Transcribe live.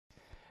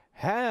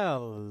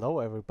Hello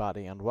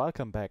everybody and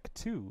welcome back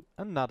to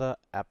another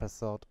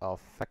episode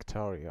of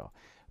Factorio.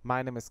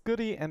 My name is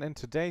Goody and in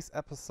today's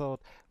episode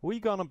we're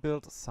gonna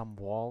build some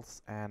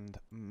walls and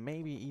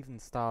maybe even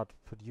start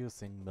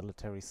producing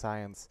military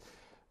science.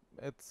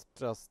 It's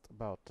just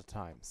about the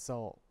time,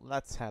 so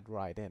let's head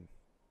right in.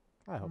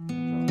 I hope you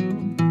enjoy.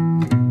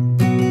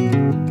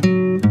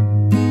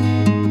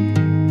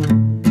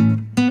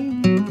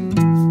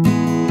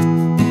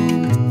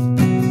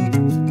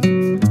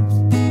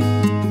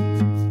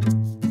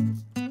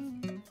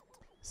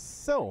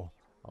 So,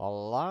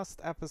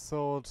 last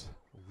episode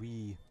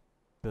we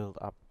built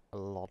up a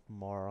lot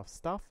more of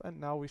stuff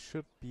and now we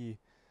should be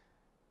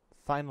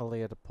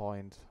finally at a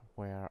point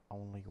where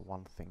only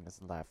one thing is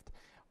left.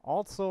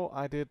 Also,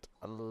 I did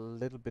a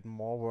little bit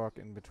more work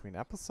in between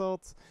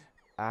episodes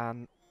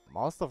and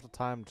most of the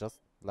time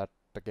just let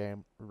the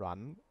game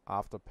run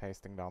after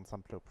pasting down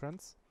some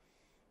blueprints.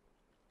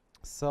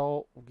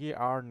 So we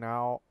are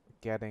now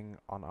getting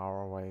on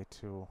our way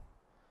to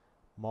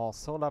more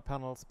solar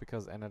panels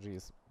because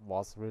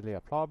was really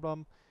a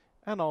problem,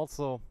 and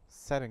also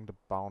setting the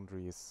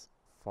boundaries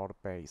for the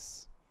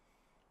base.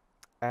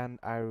 And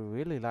I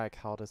really like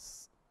how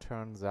this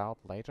turns out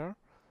later,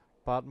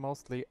 but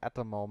mostly at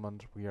the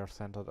moment we are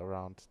centered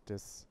around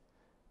this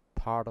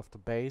part of the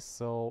base,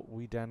 so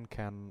we then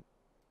can,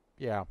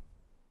 yeah,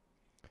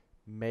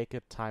 make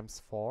it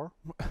times 4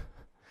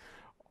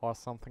 or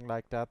something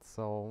like that.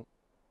 So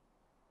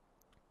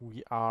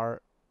we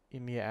are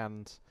in the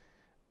end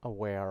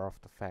aware of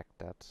the fact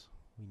that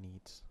we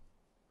need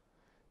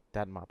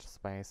that much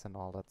space and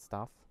all that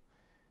stuff.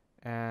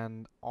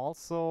 And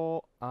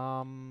also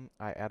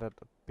I added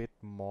a bit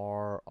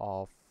more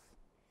of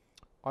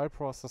oil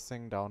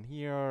processing down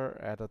here,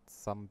 added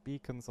some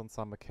beacons on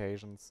some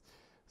occasions,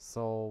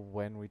 so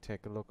when we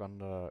take a look on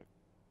the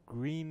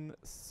green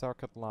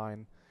circuit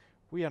line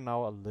we are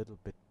now a little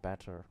bit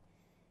better.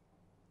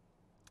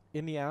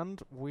 In the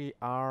end we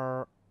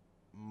are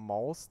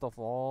most of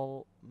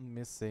all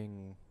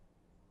missing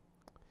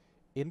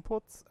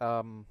inputs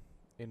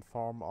in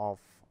form of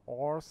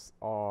ores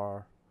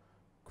or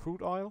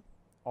crude oil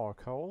or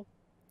coal,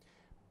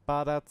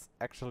 but that's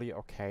actually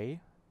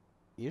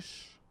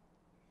okay-ish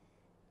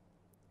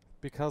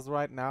because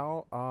right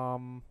now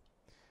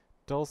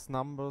those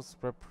numbers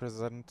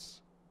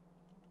represent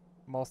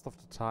most of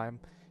the time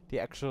the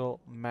actual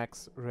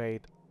max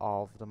rate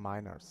of the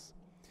miners,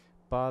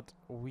 but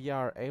we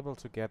are able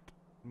to get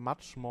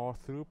much more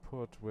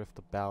throughput with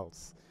the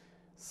bells,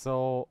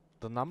 so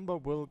the number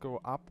will go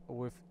up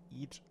with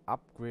each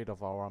upgrade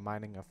of our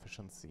mining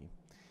efficiency.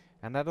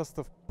 And that is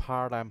the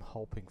part I'm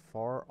hoping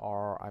for,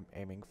 or I'm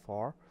aiming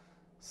for.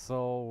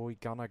 So we're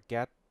gonna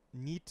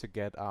need to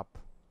get up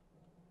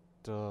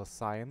the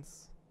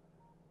science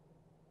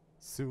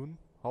soon,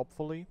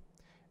 hopefully.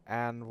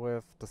 And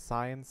with the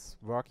science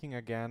working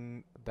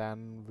again,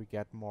 then we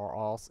get more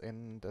ores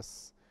in.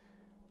 This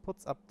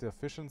puts up the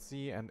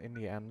efficiency and in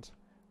the end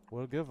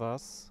will give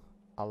us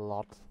a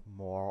lot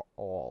more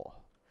ore.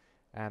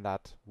 And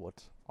that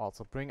would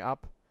also bring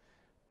up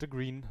the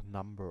green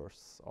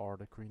numbers or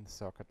the green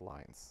circuit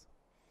lines.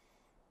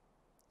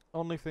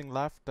 Only thing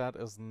left that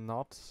is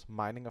not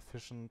mining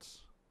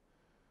efficiency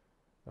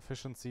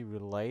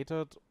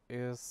related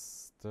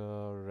is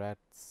the red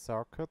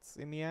circuits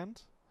in the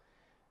end.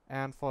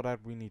 And for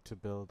that we need to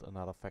build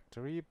another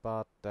factory,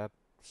 but that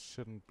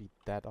shouldn't be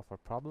that of a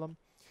problem.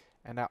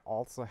 And I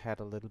also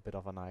had a little bit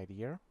of an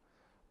idea,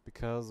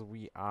 because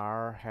we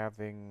are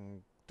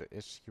having the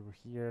issue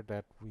here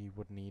that we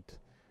would need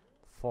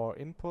 4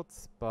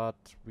 inputs, but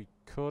we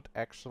could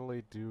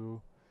actually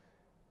do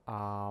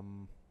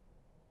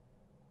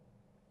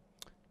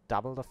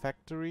double the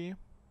factory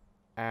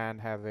and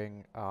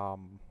having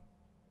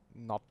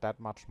not that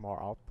much more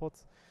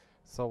outputs.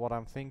 So what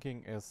I'm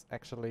thinking is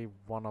actually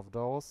one of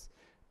those,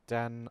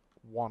 then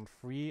one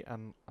free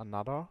and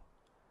another,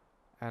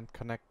 and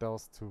connect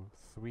those to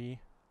 3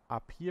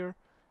 up here,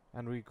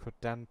 and we could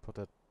then put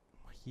it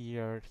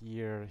here,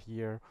 here,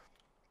 here,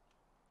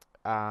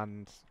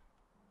 and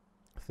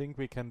I think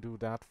we can do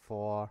that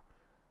for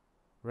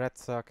red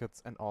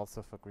circuits and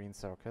also for green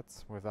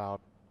circuits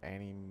without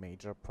any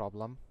major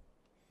problem.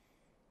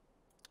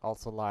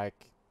 Also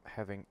like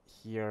having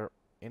here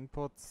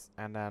inputs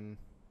and then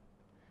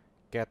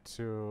get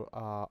to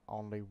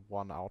only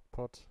one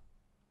output,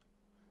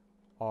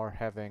 or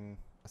having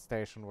a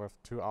station with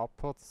 2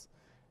 outputs.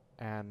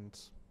 And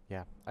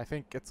yeah, I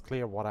think it's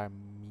clear what I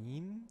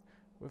mean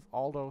with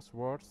all those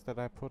words that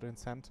I put in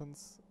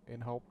sentence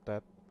in hope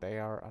that they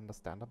are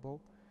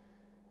understandable.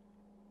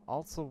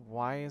 Also,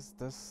 why is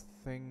this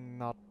thing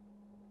not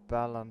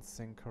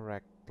balancing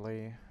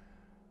correctly?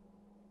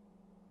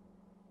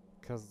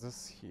 Because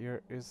this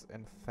here is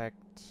in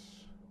fact...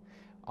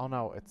 Oh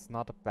no, it's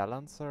not a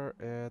balancer,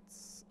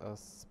 it's a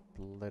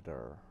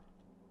splitter.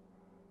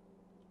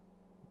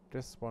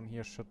 This one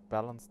here should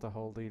balance the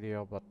whole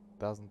dealio, but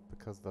doesn't,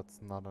 because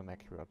that's not an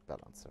accurate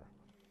balancer.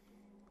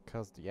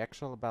 Because the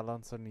actual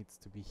balancer needs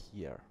to be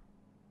here.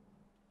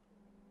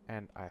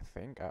 And I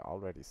think I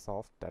already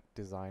solved that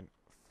design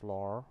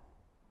flaw.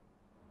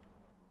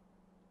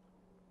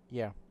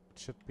 Yeah, it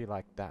should be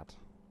like that.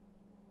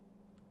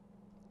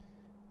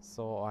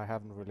 So I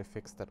haven't really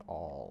fixed at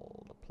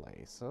all the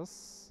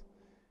places.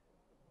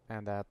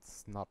 And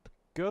that's not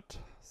good.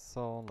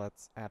 So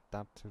let's add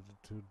that to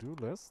the to-do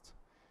list.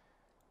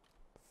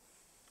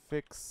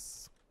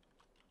 Fix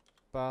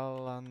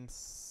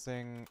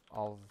balancing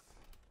of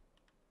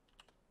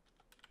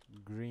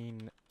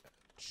green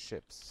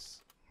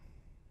chips.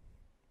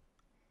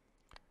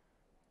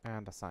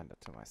 And assign it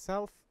to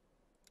myself.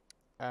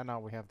 And now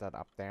we have that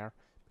up there,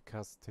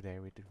 because today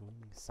we're doing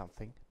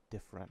something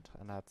different,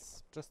 and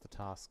that's just a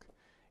task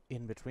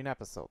in between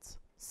episodes.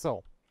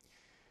 So,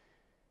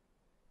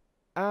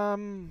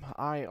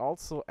 I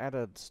also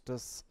added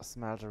this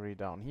smeltery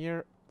down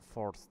here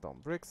for stone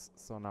bricks,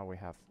 so now we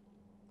have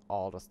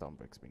all the stone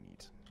bricks we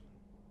need.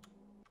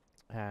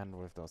 And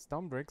with those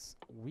stone bricks,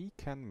 we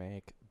can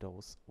make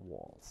those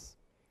walls.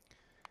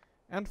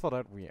 And for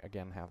that, we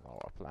again have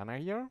our planner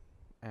here,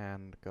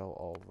 and go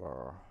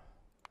over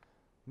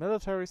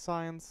military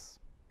science.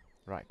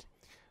 Right.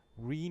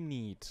 We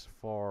need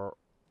for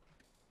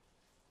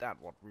that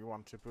what we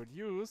want to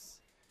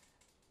produce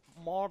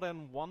more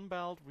than one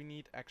belt. We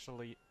need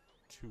actually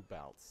 2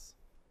 belts.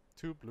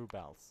 2 blue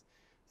belts.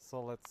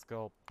 So let's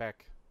go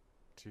back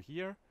to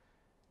here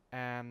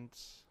and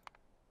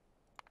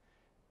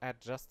add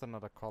just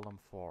another column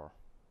for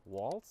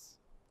walls.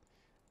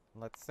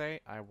 Let's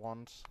say I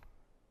want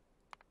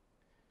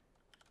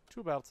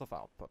 2 belts of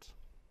output.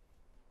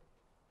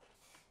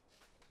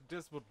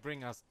 This would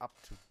bring us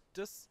up to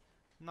this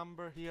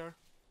number here,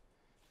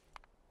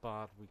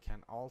 but we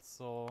can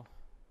also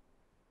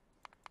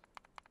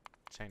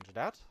change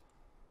that.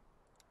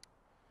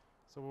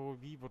 So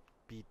we would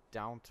be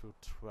down to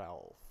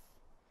 12.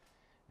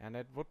 And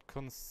it would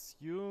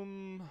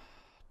consume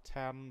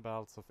 10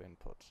 belts of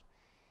input.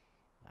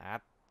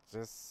 That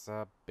is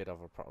a bit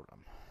of a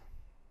problem.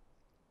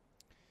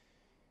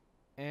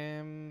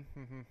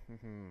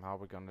 How are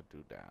we gonna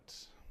do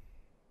that?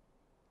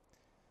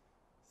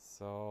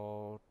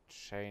 So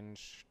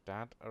change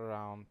that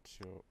around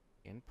to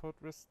input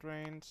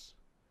restraint.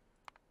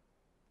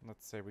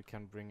 Let's say we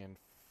can bring in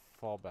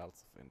 4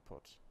 belts of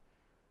input.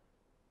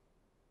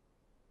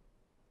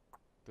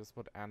 This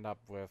would end up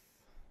with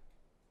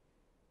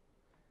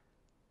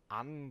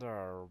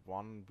under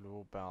 1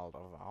 blue belt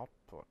of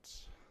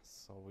output.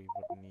 So we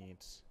would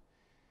need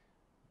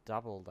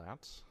double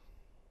that.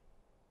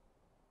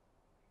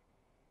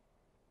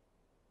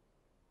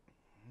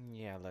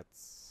 Yeah,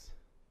 let's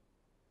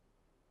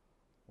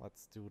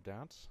do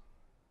that.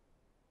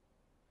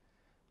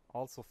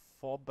 Also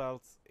 4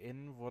 belts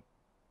in would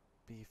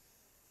be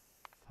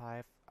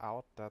 5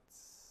 out.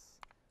 That's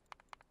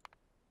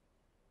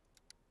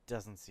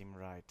doesn't seem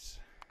right.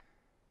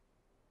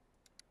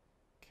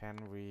 Can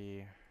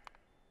we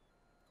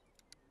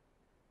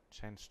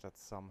change that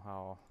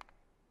somehow?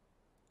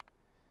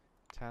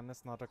 10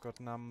 is not a good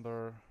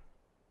number.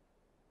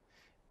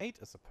 8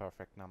 is a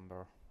perfect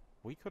number.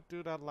 We could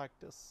do that like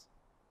this.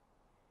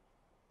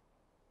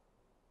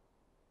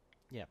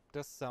 Yeah,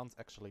 this sounds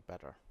actually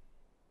better.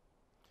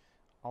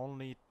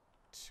 Only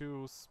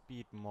 2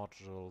 speed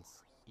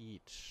modules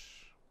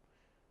each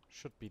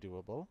should be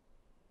doable.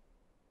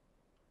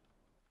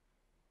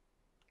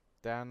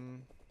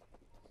 Then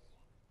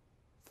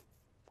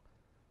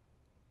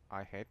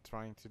I hate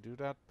trying to do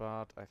that,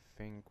 but I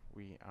think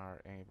we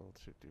are able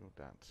to do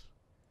that.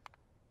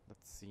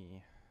 Let's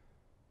see.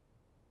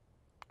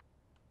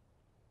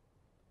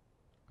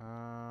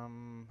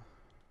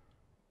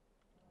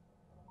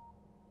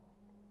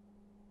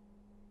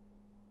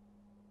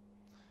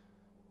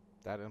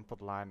 That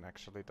input line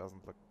actually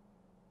doesn't look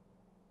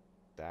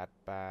that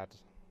bad.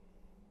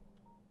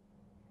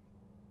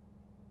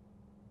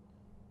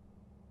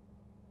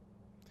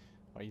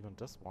 Or even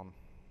this one.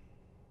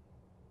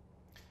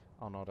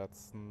 Oh no,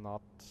 that's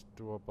not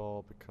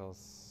doable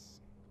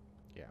because...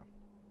 yeah.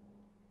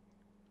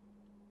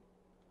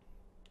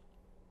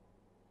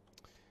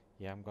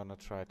 Yeah, I'm gonna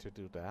try to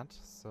do that.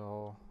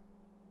 So...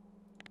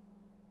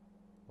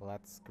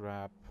 let's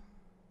grab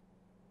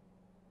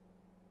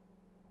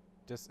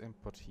this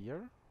input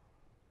here.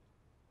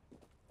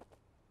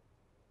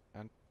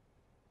 And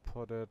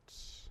put it...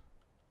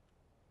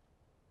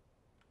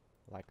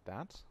 like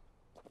that.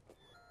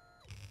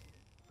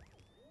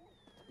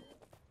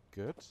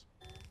 Good.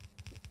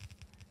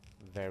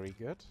 Very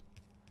good.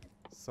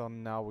 So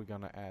now we're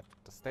gonna add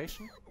the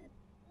station.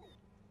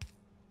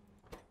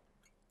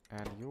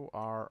 And you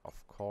are, of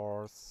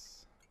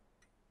course,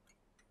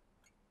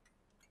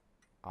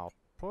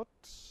 output.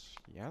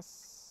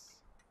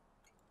 Yes.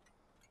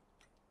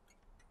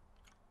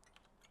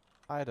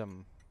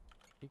 Item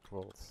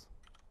equals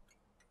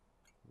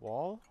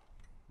wall.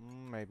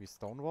 Maybe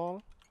stone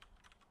wall.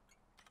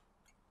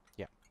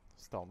 Yeah,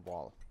 stone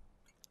wall.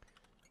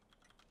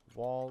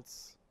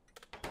 Walls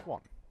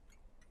 1.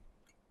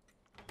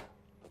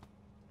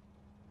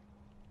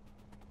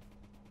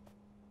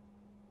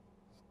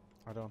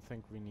 I don't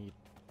think we need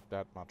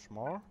that much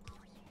more.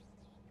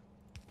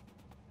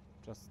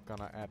 Just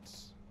gonna add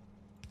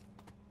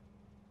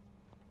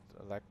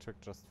the electric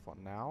just for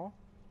now.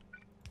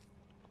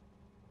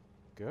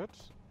 good.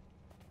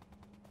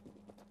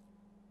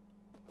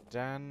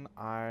 Then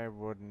I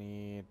would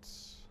need...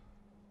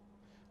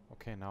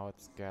 Okay, now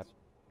it's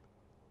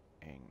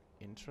getting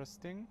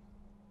interesting.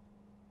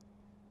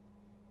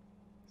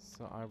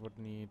 So I would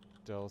need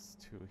those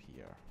two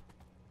here.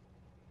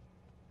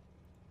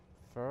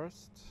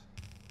 First.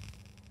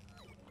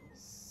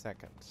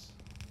 Second.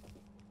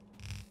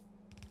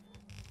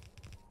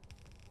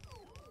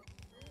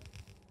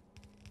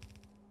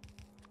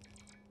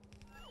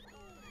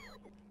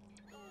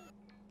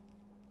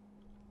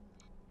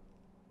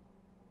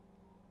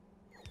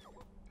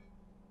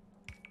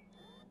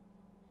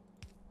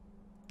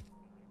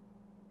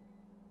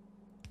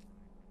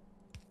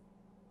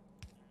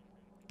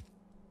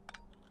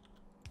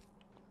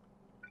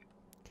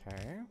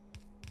 Okay.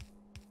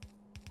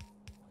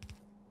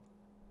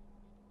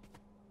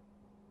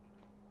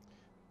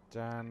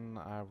 Then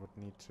I would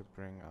need to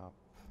bring up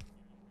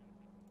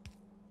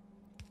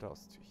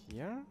those two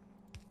here.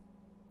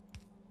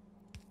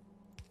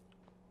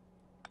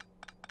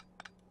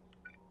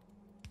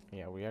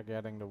 Yeah, we are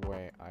getting the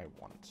way I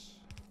want.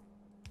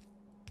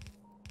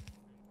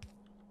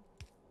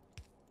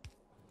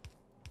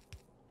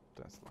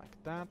 Just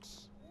like that.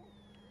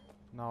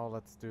 Now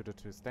let's do the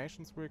two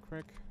stations real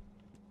quick.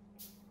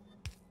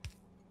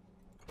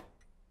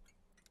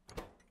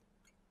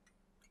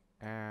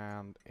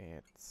 And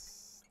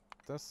it's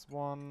this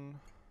one.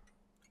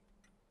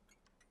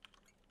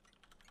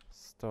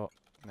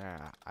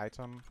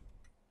 Item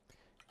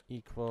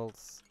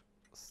equals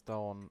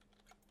stone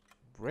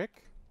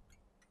brick.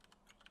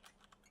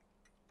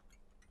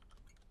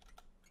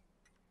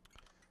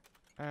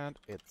 And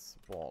it's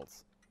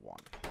walls 1.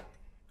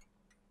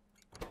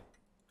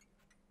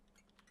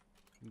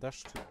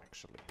 Dash 2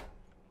 actually.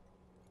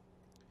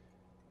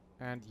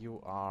 And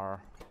you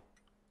are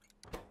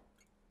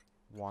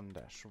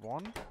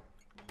 1-1.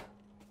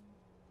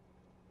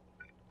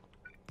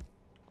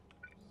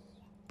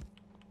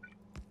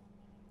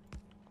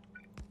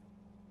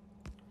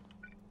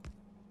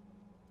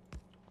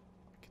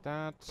 Like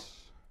that.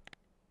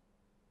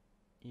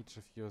 Each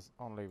of you is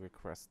only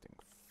requesting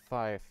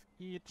 5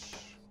 each.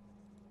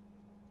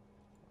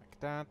 Like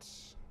that.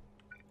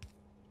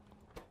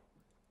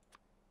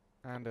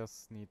 And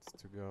this needs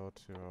to go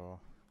to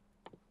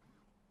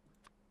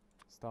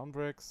stone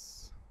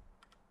bricks.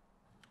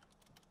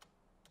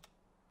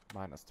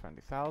 Minus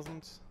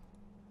 20,000.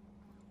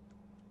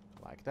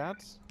 Like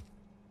that.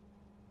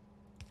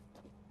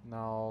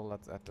 Now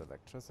let's add the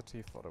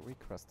electricity for the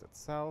request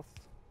itself.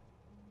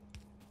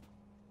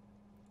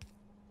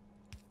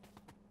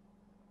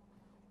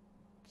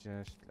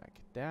 Just like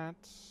that.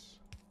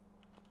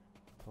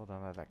 Put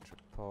an electric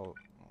pole.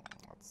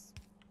 Let's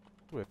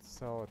do it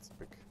so it's a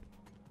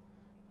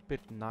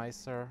bit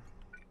nicer.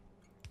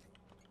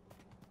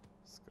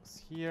 This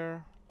goes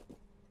here.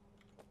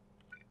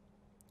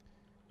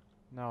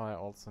 Now I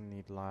also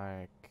need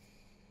like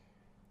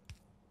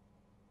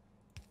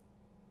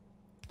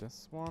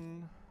this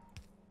one.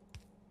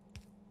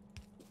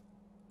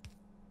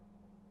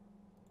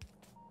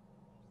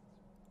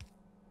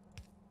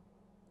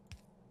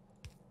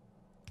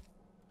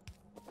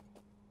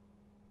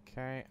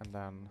 Okay, and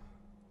then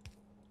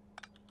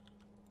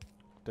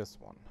this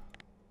one.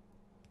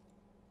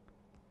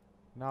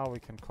 Now we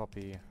can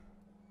copy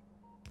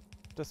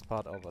this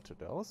part over to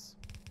those.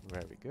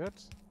 Very good.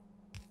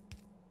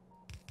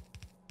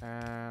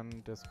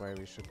 And this way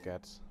we should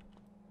get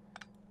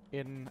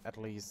in at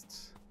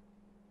least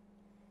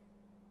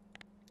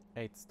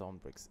 8 stone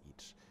bricks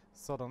each.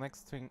 So the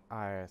next thing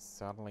I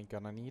certainly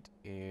gonna need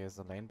is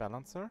a lane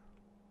balancer.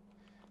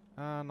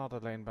 Not a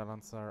lane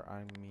balancer,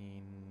 I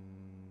mean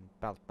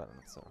belt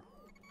balancer.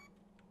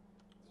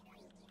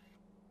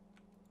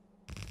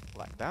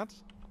 Like that.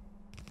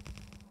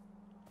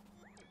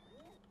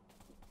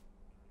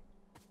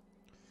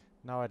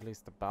 Now at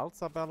least the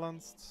belts are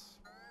balanced.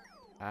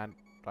 And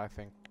I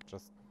think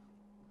just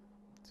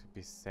to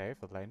be safe,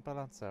 a lane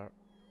balancer.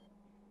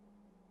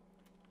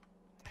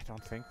 I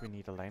don't think we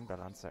need a lane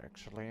balancer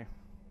actually.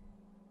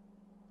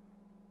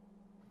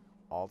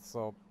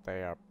 Also,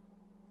 they are a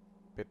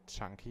bit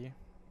chunky.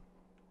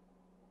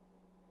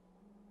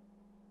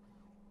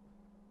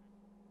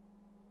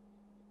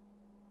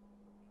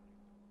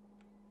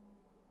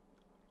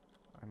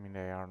 I mean,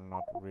 they are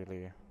not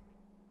really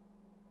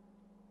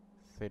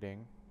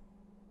fitting.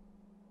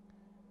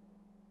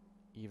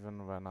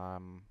 Even when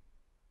I'm...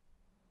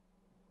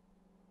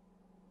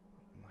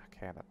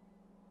 Okay, that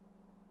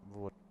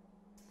would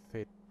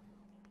fit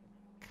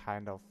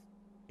kind of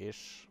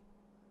ish.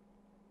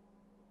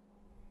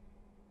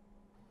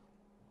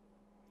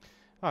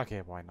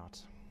 Okay, why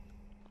not?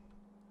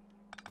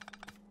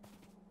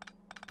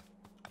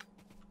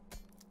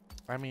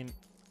 I mean,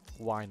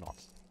 why not?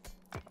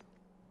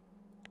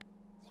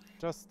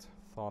 Just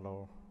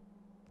follow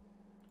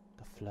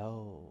the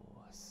flow.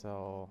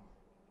 So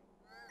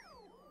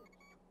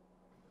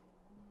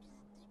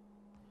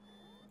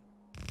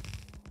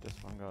this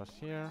one goes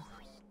here.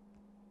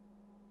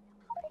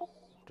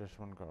 This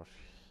one goes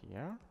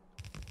here.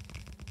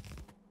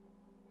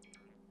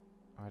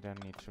 I then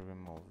need to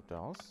remove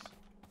those.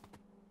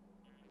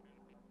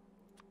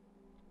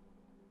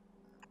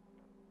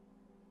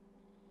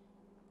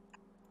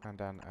 And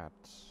then add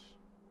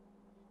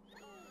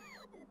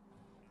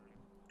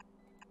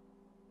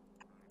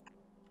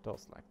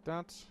those like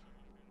that.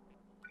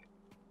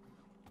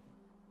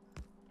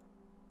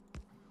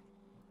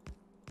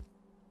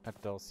 Add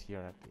those here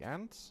at the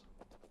end.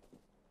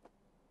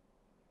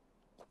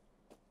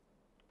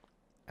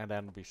 And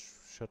then we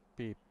should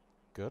be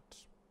good.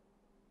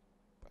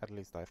 At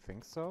least I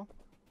think so.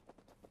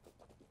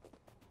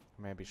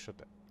 Maybe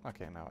should...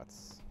 Okay, now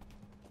it's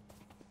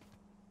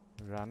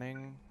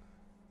running.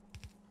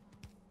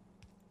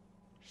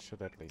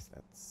 Should at least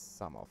add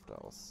some of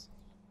those.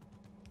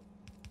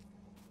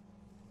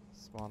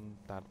 This one,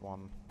 that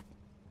one.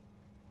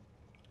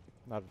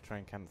 Now the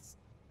train can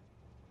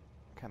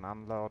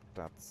unload.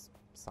 That's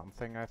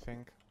something, I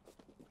think.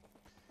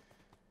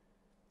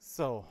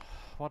 So,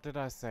 what did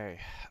I say?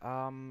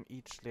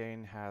 Each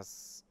lane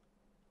has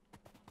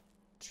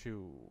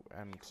 2,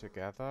 and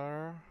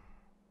together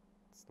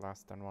it's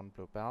less than 1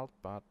 blue belt,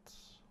 but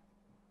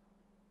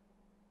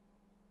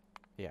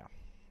yeah,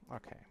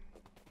 okay.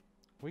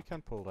 We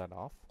can pull that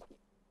off.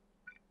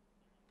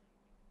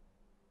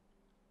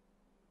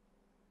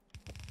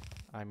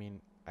 I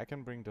mean, I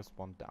can bring this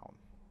one down.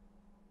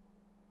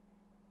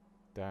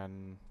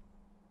 Then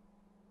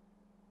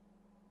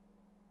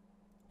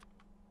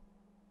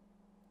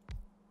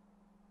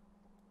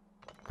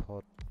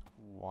put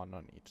 1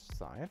 on each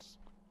side.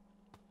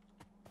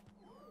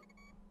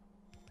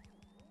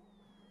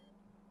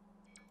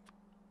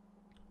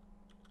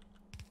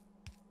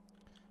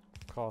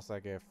 Of course, I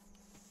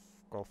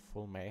go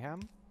full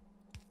mayhem.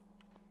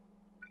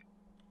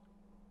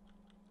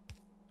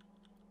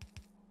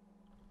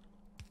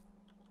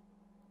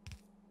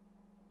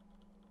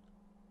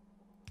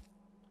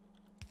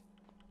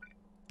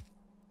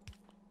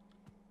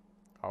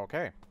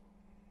 Okay.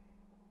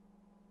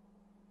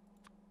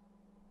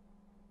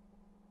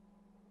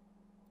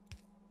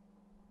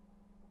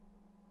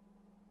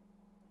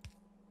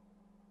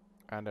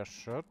 And there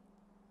should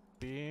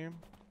be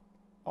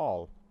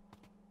all.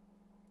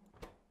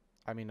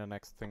 I mean, the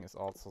next thing is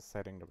also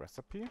setting the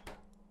recipe.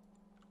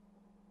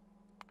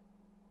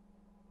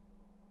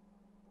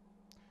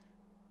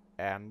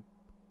 And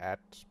add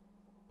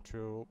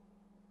 2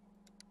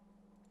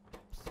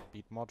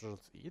 speed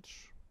modules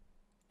each.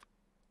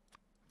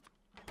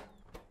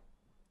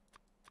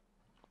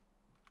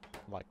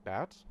 Like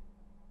that.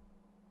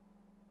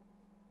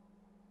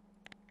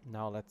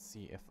 Now let's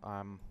see if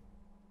I'm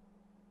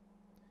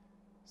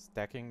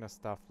stacking the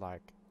stuff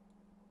like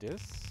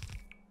this.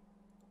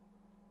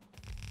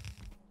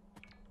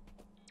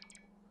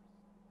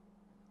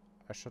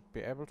 I should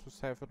be able to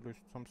save at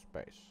least some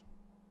space.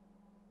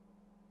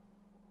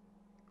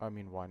 I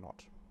mean, why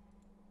not?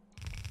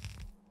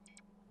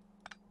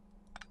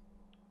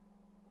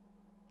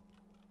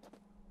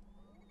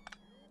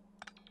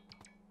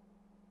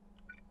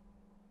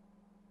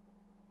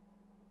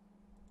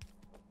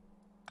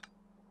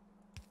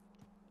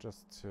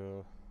 Just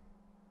to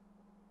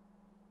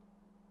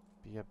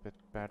be a bit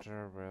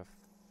better with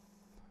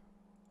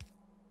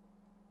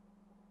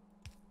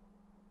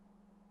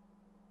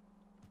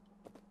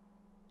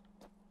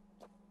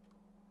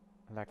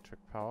electric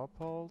power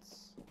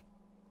poles.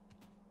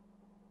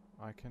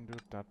 I can do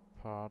that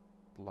part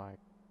like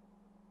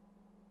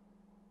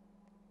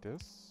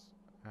this,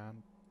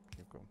 and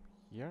you go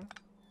here.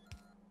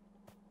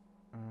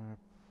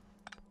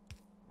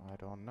 I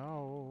don't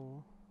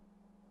know.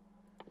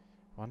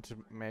 Want to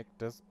make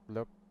this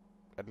look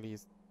at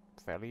least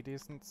fairly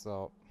decent,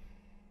 so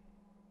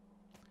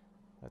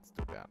let's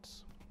do that.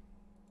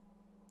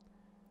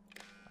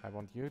 I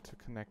want you to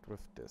connect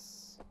with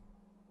this.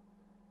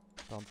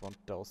 Don't want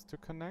those to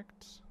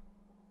connect.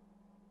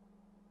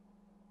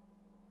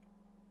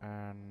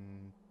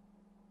 And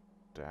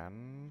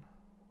then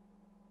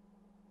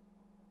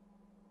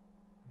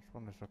this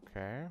one is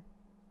okay.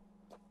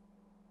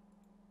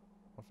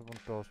 Also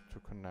want those to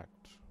connect.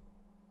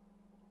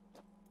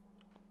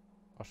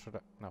 Or should I?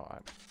 No,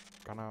 I'm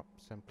gonna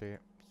simply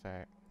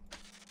say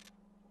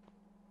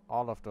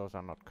all of those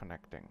are not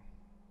connecting.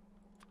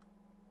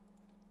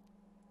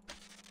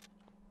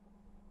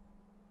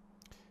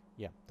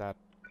 Yeah, that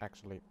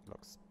actually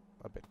looks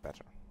a bit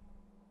better.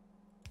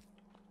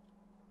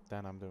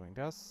 Then I'm doing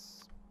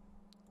this.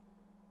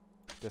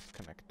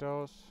 Disconnect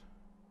those.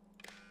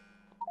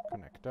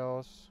 Connect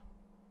those.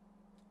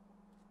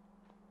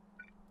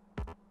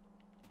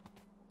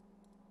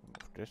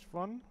 Move this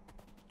one.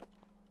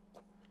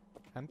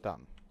 And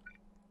done.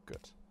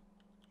 Good.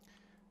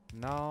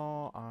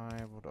 Now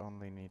I would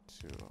only need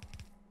to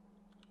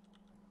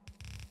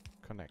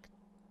connect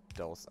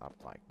those up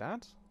like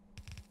that.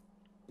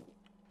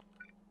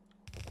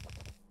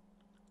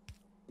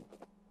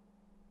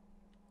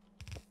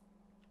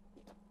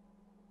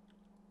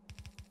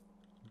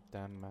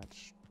 Then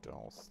match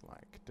those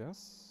like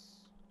this.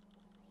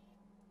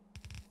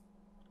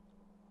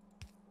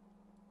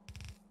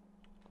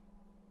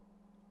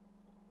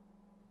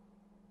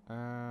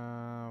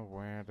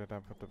 Where did I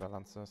put the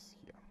balancers?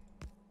 Here.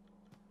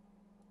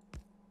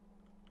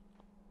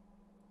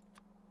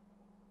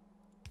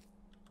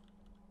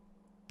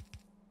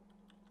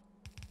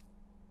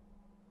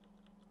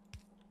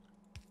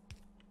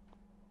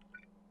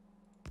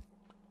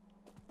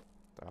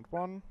 That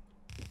one.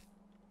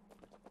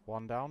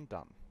 One down,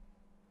 done.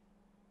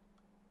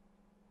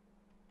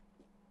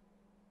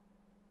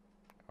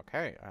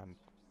 Okay, and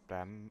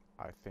then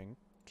I think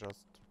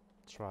just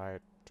try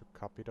to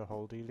copy the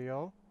whole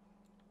dealio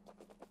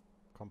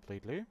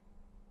completely.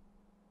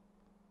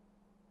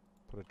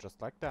 Put it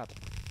just like that.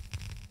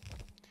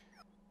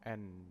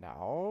 And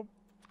now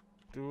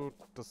do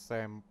the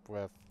same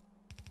with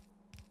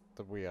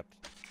the weird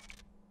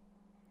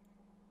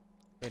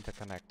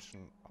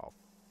interconnection of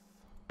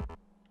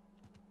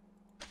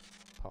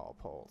power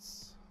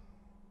poles.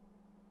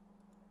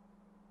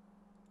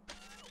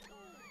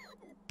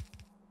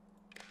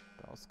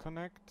 Those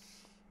connect.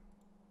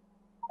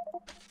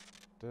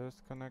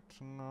 This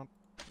connection not.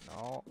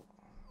 No.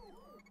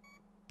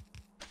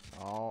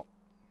 No.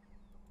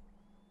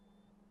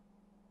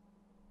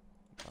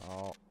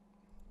 No.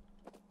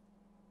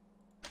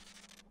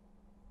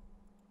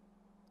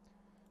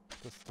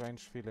 The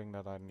strange feeling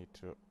that I need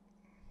to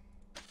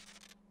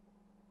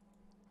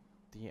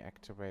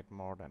deactivate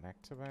more than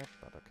activate,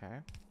 but okay.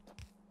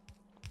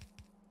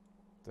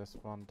 This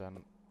one then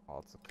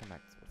also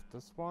connects with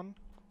this one.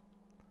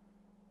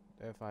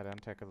 If I then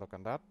take a look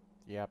on that,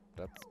 yep,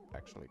 that's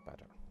actually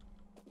better.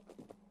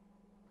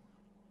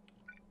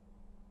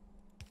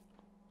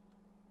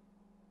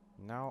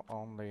 Now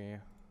only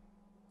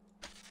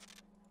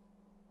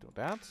do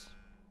that,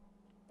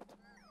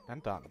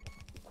 and done.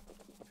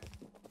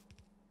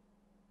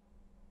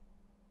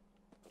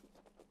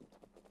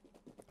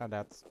 And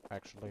that's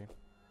actually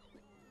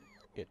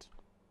it.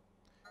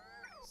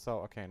 So,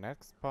 okay,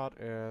 next part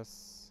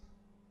is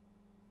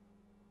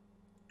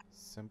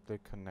simply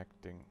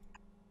connecting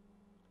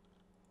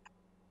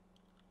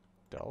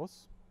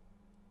those.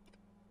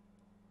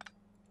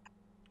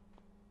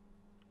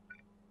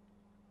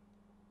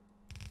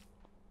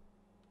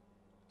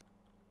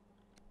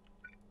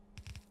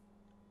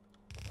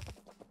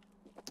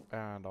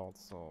 And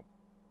also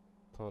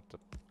put the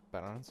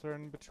balancer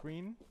in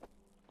between.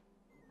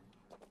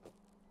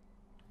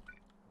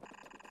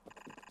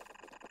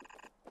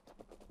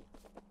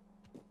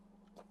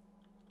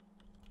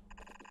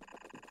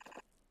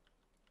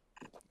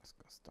 This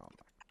goes down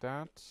like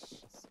that.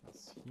 This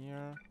goes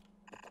here.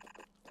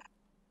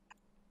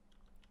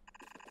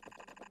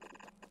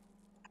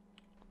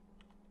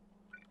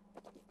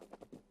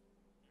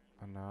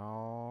 And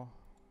now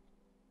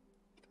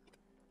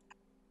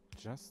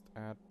just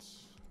add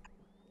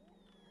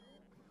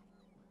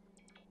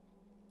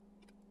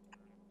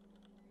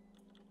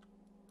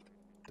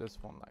this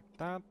one like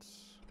that.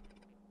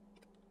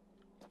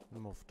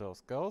 Move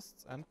those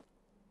ghosts and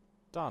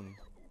done.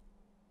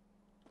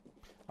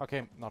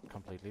 Okay, not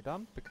completely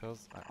done,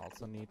 because I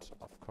also need,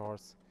 of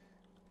course,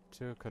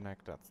 to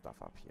connect that stuff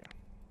up here.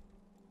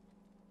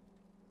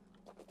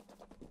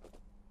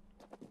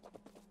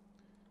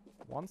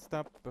 One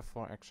step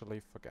before actually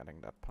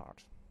forgetting that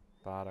part.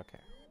 But okay.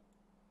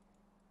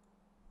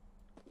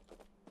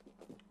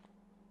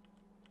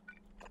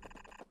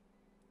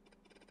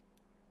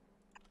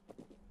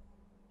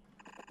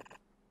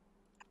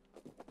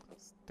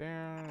 Goes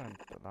there, and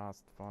the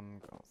last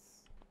one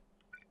goes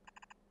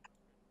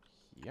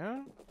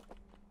here.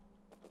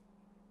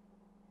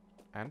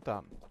 And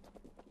done.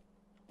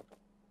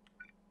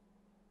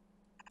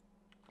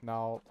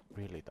 Now,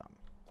 really done.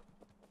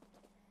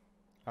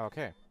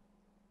 Okay.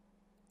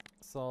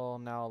 So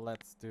now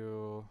let's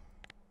do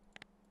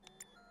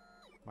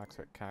max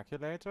rate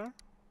calculator.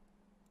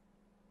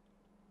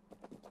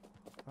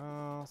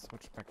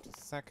 Switch back to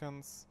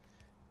seconds.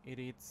 It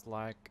eats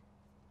like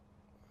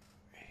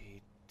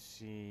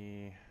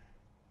 80...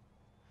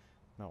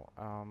 No,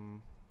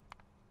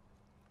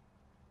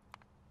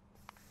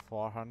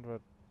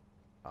 400...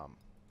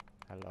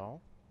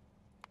 hello?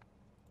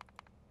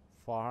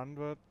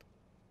 400...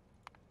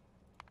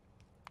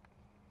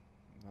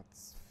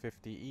 That's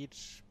 50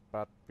 each,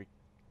 but we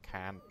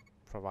can't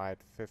provide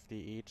 50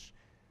 each.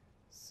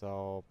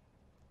 So,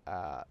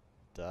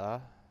 duh.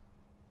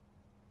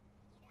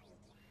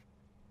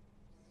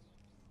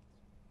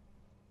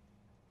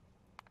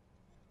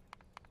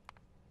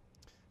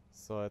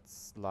 So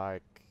it's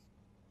like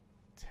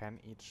 10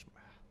 each.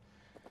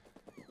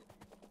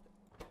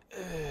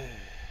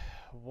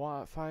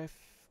 5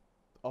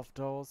 of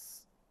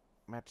those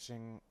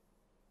matching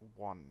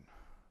 1.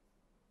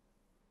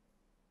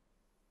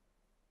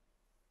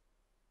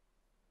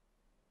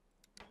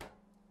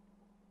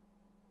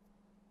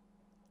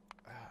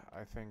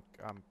 I think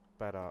I'm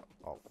better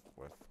off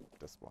with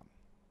this one.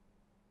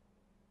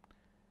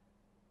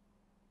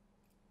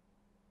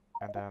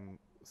 And then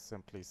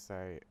simply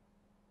say,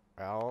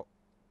 well,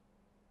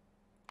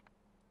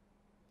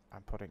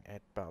 I'm putting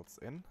 8 belts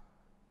in.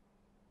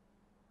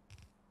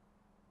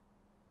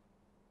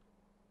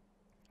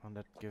 And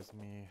that gives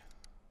me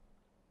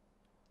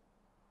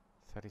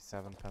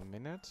 37 per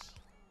minute.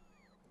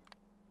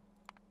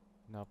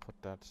 Now put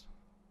that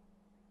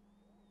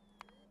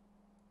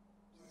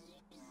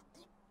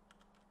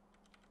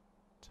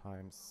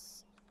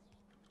times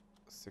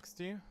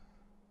 60.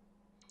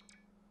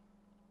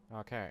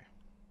 Okay,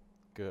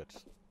 good.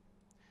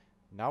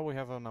 Now we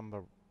have a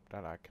number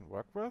that I can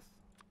work with.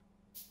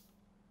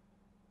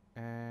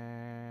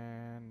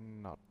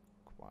 And not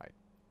quite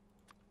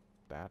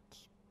that,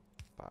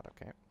 but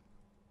okay.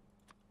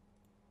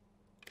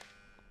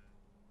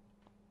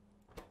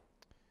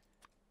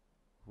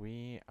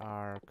 We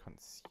are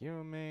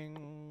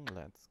consuming,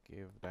 let's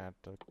give that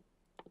a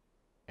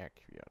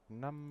accurate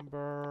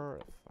number,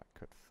 if I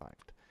could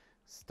find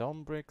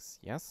stone bricks,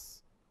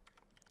 yes.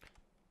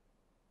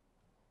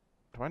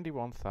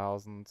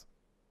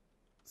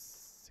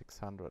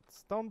 21,600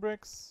 stone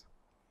bricks.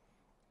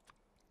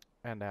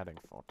 And adding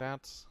for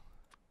that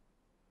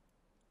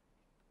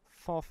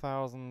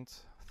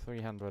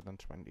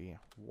 4,320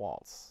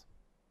 walls.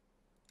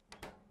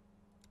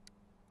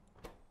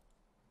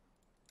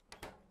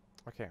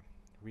 Okay,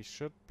 we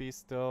should be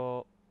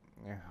still...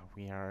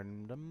 we are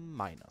in the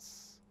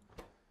minus.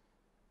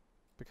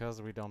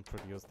 Because we don't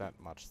produce that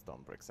much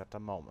stone bricks at the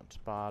moment,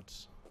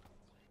 but...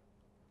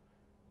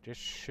 this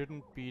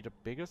shouldn't be the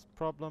biggest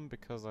problem,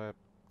 because I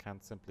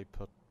can't simply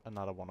put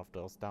another one of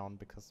those down,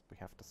 because we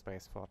have the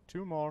space for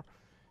 2 more.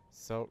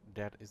 So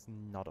that is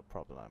not a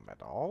problem at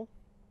all.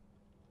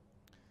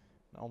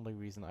 The only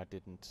reason I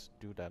didn't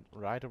do that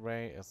right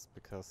away is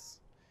because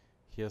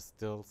here's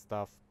still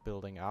stuff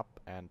building up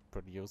and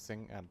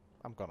producing, and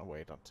I'm gonna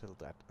wait until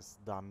that is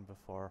done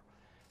before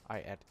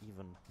I add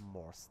even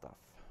more stuff.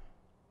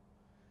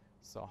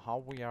 So how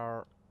we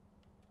are...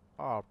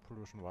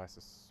 pollution wise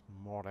is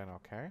more than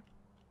okay.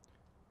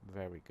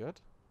 Very good.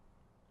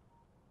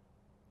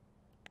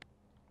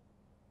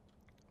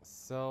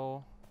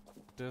 So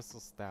this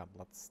is that.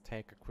 Let's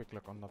take a quick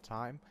look on the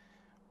time.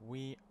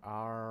 We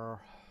are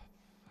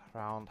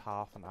around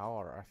half an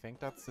hour. I think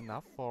that's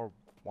enough for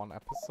one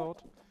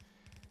episode.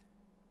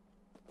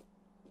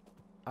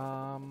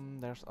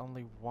 There's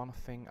only one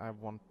thing I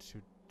want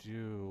to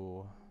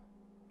do.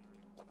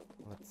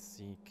 Let's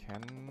see,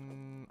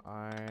 can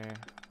I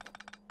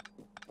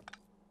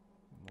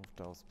move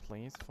those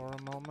please for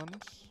a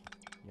moment?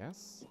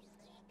 Yes.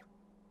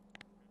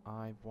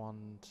 I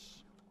want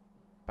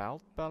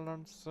belt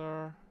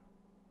balancer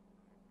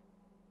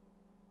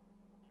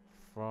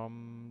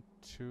from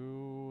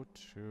 2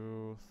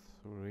 to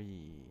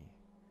 3.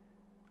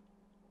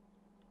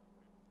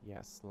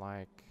 Yes,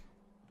 like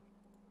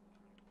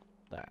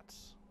that.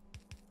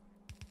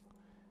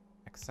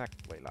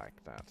 Exactly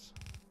like that.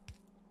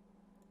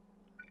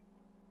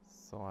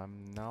 So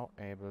I'm now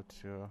able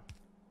to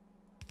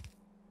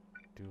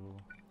do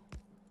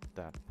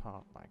that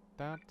part like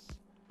that.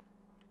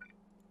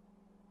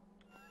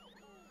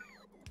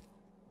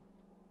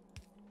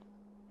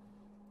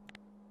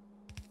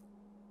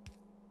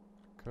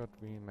 Could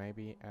we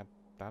maybe add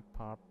that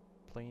part,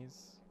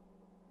 please?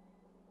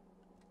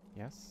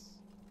 Yes.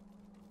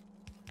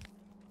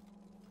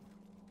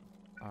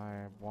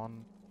 I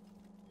want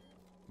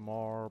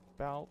more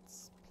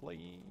belts,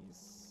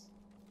 please.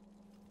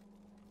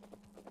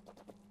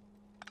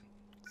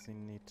 So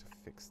need to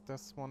fix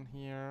this one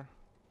here,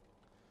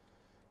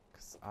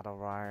 because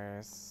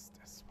otherwise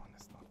this one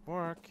is not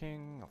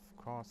working. Of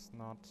course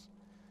not.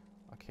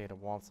 Okay, the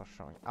walls are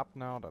showing up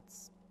now.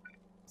 That's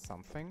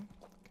something.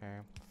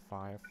 Okay,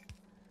 5.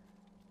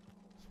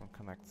 This one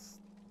connects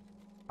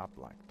up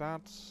like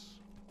that.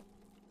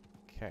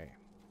 Okay.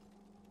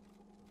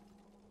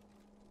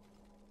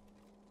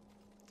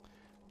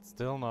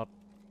 Still not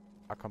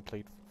a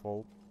complete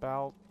full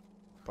belt,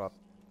 but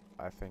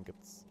I think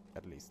it's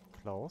at least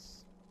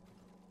close.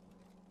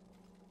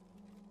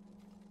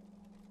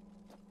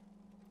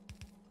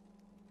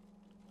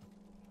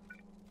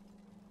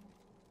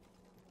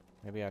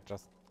 Maybe I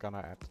just gonna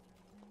add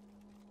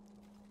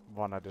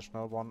one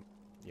additional one.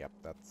 Yep,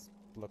 that's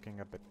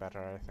looking a bit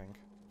better, I think.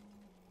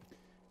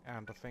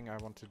 And the thing I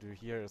want to do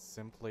here is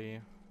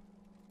simply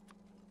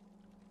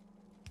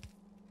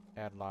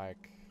add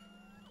like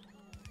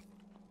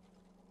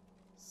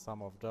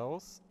some of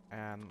those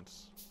and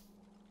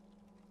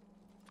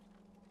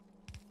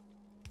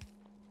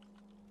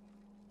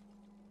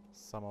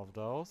some of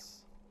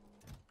those.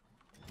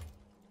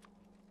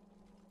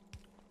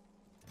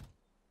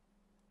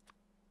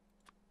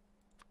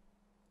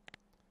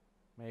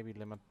 Maybe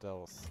limit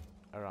those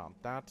around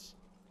that.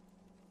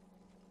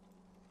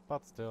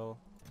 But still,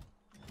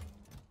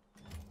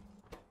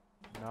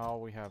 now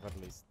we have at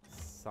least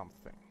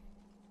something.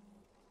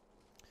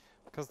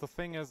 Because the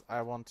thing is,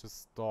 I want to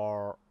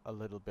store a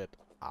little bit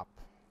up.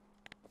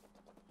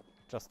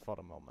 Just for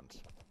the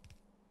moment.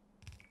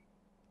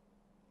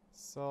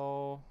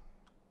 So,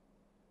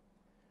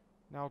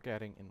 now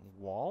getting in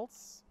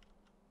walls.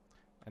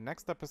 And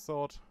next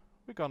episode,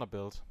 we're gonna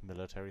build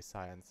military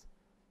science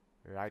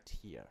right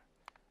here.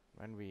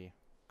 When we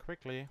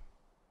quickly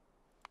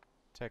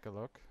take a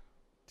look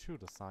to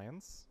the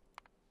science,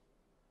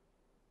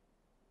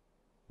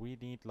 we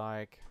need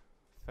like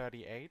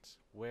 38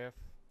 with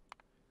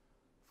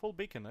full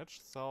beaconage,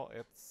 so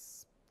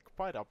it's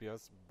quite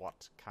obvious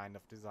what kind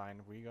of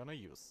design we're gonna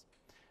use.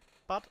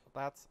 But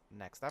that's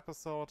next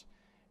episode,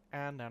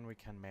 and then we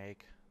can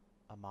make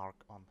a mark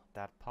on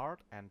that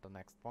part, and the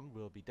next one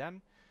will be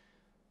then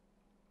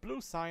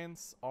blue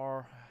science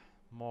or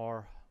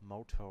more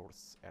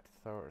motors at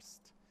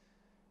first.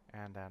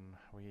 And then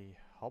we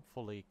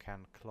hopefully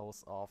can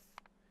close off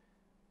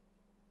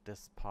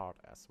this part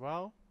as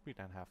well. We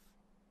then have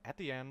at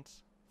the end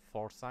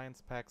 4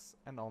 science packs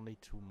and only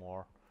 2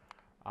 more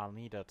are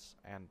needed,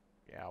 and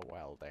yeah,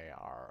 well, they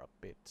are a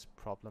bit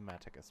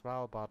problematic as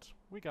well, but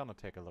we're gonna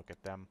take a look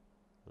at them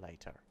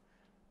later.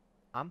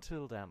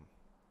 Until then,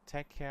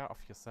 take care of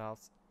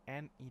yourselves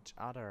and each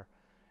other,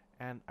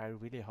 and I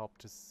really hope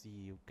to see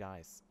you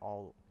guys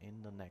all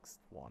in the next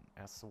one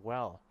as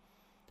well.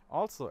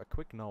 Also, a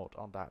quick note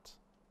on that.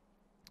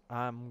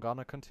 I'm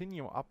gonna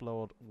continue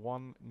upload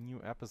 1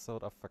 new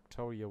episode of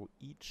Factorio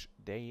each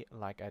day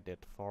like I did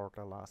for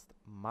the last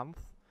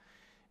month,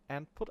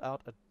 and put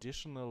out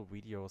additional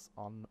videos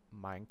on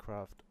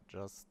Minecraft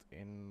just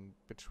in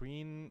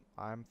between.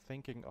 I'm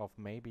thinking of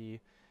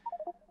maybe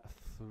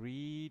a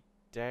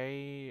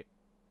 3-day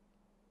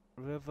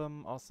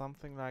rhythm or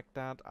something like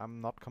that.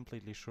 I'm not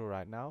completely sure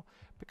right now,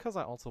 because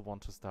I also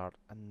want to start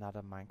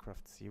another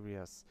Minecraft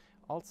series.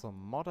 Also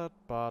modded,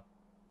 but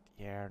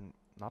yeah,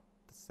 not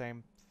the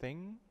same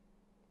thing.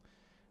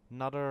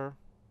 Another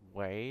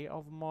way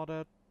of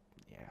modded.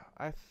 Yeah,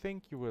 I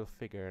think you will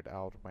figure it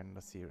out when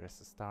the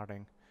series is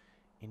starting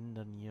in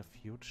the near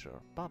future.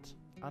 But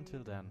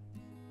until then,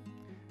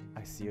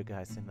 I see you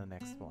guys in the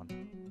next one.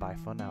 Bye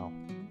for now.